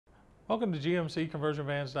Welcome to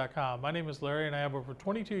GMC My name is Larry and I have over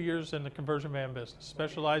 22 years in the conversion van business,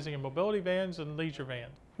 specializing in mobility vans and leisure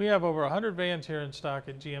vans. We have over 100 vans here in stock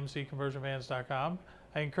at GMC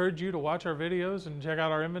I encourage you to watch our videos and check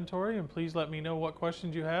out our inventory, and please let me know what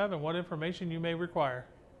questions you have and what information you may require.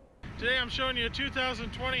 Today I'm showing you a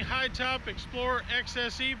 2020 high-top Explorer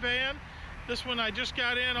XSE van. This one I just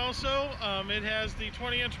got in also. It has the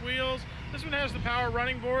 20-inch wheels. This one has the power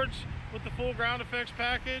running boards with the full ground effects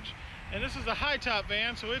package. And this is a high-top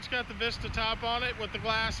van, so it's got the Vista top on it with the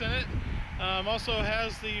glass in it. Also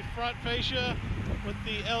has the front fascia with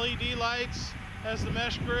the LED lights, has the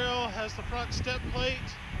mesh grille, has the front step plate.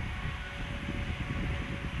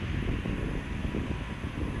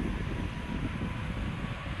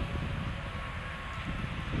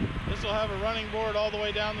 This will have a running board all the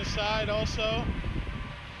way down the side also.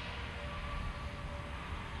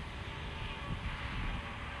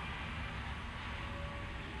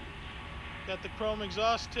 Got the chrome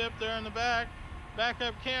exhaust tip there in the back,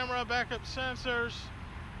 backup camera, backup sensors,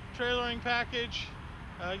 trailering package.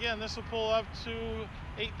 Again, this will pull up to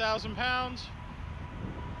 8,000 pounds.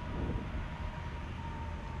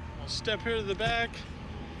 We'll step here to the back.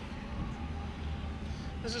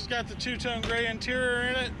 This has got the two-tone gray interior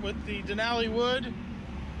in it with the Denali wood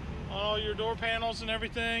on all your door panels and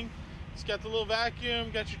everything. It's got the little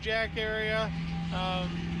vacuum, got your jack area.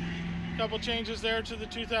 Couple changes there to the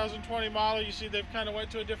 2020 model. You see they've kind of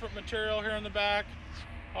went to a different material here in the back.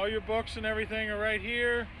 All your books and everything are right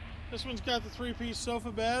here. This one's got the three-piece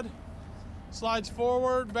sofa bed. Slides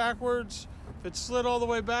forward, backwards. If it's slid all the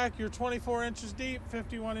way back, you're 24 inches deep,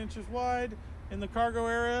 51 inches wide in the cargo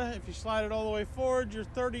area. If you slide it all the way forward, you're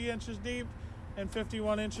 30 inches deep and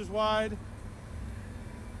 51 inches wide.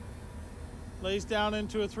 Lays down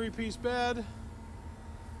into a three-piece bed.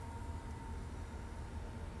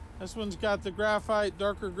 This one's got the graphite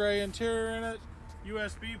darker gray interior in it.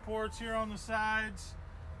 USB ports here on the sides.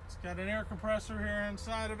 It's got an air compressor here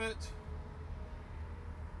inside of it.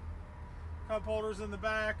 Cup holders in the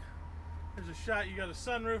back. There's a shot, you got a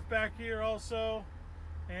sunroof back here also.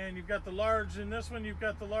 And you've got the large, in this one you've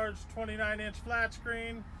got the large 29-inch flat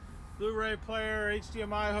screen, Blu-ray player,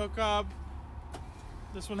 HDMI hookup.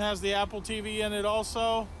 This one has the Apple TV in it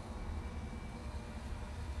also.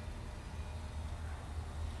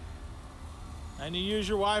 And you use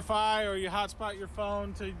your Wi-Fi or you hotspot your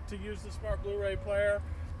phone to use the smart Blu-ray player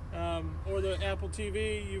or the Apple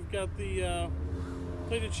TV. You've got the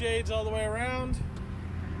pleated shades all the way around.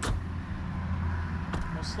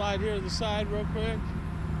 I'll slide here to the side real quick.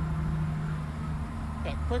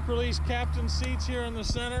 Got quick release captain seats here in the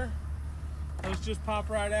center. Those just pop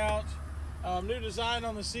right out. New design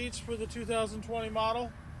on the seats for the 2020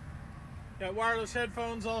 model. Got wireless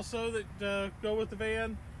headphones also that go with the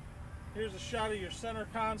van. Here's a shot of your center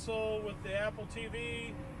console with the Apple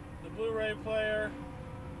TV, the Blu-ray player,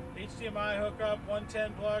 HDMI hookup,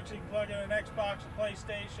 110 plug, so you can plug in an Xbox, a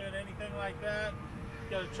PlayStation, anything like that.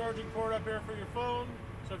 Got a charging port up here for your phone,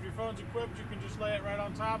 so if your phone's equipped, you can just lay it right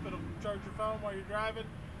on top. It'll charge your phone while you're driving.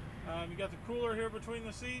 You got the cooler here between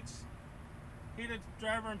the seats, heated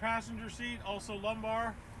driver and passenger seat, also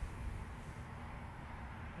lumbar.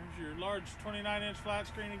 There's your large 29-inch flat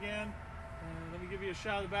screen again. Let me give you a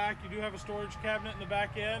shot of the back. You do have a storage cabinet in the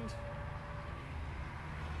back end.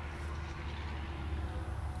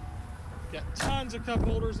 Got tons of cup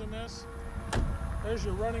holders in this. There's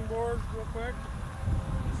your running board real quick.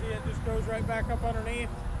 You see it just goes right back up underneath.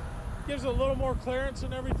 Gives it a little more clearance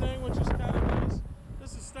and everything, which is kind of nice.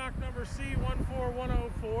 This is stock number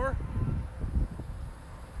C14104.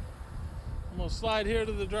 I'm going to slide here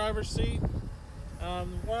to the driver's seat.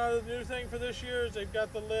 One other new thing for this year is they've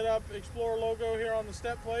got the lit up Explorer logo here on the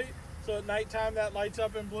step plate. So at nighttime that lights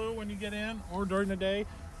up in blue when you get in, or during the day.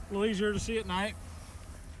 A little easier to see at night.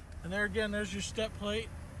 And there again, there's your step plate.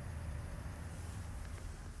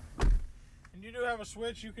 And you do have a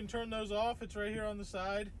switch. You can turn those off. It's right here on the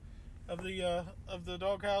side of the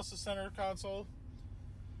doghouse, the center console.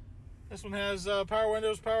 This one has power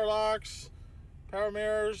windows, power locks, power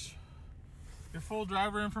mirrors. Your full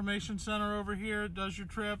driver information center over here. It does your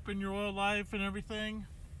trip and your oil life and everything.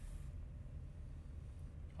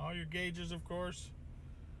 All your gauges, of course.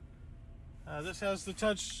 This has the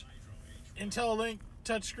touch IntelliLink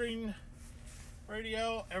touchscreen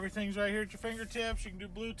radio. Everything's right here at your fingertips. You can do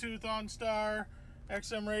Bluetooth, OnStar,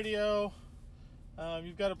 XM radio.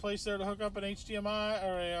 You've got a place there to hook up an HDMI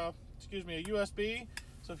or a USB.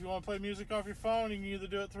 So if you want to play music off your phone, you can either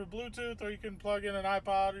do it through Bluetooth or you can plug in an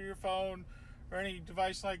iPod or your phone or any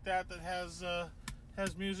device like that that has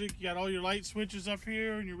music. You got all your light switches up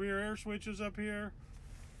here and your rear air switches up here.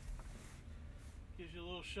 Gives you a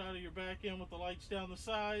little shot of your back end with the lights down the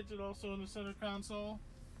sides and also in the center console.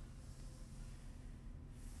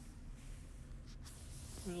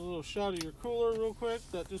 Here's a little shot of your cooler real quick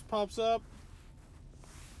that just pops up.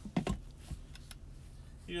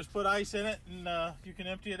 You just put ice in it and you can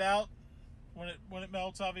empty it out when it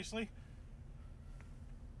melts, obviously.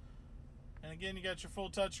 And again, you got your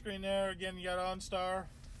full touchscreen there. Again, you got OnStar.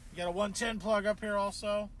 You got a 110 plug up here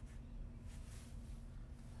also.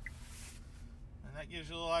 And that gives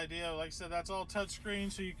you a little idea. Like I said, that's all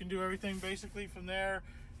touchscreen, so you can do everything basically from there.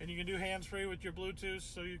 And you can do hands-free with your Bluetooth,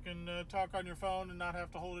 so you can talk on your phone and not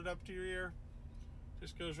have to hold it up to your ear.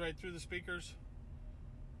 Just goes right through the speakers.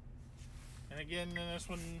 And again,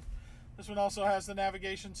 this one also has the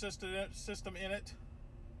navigation system in it.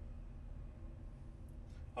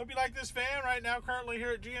 Hope you like this van. Right now, currently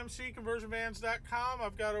here at GMC conversionvans.com,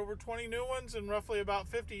 I've got over 20 new ones and roughly about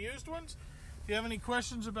 50 used ones. If you have any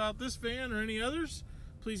questions about this van or any others,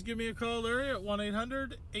 please give me a call, Larry, at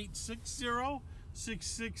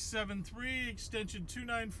 1-800-860-6673, extension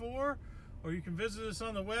 294, or you can visit us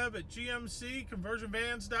on the web at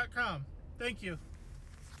gmcconversionvans.com. Thank you.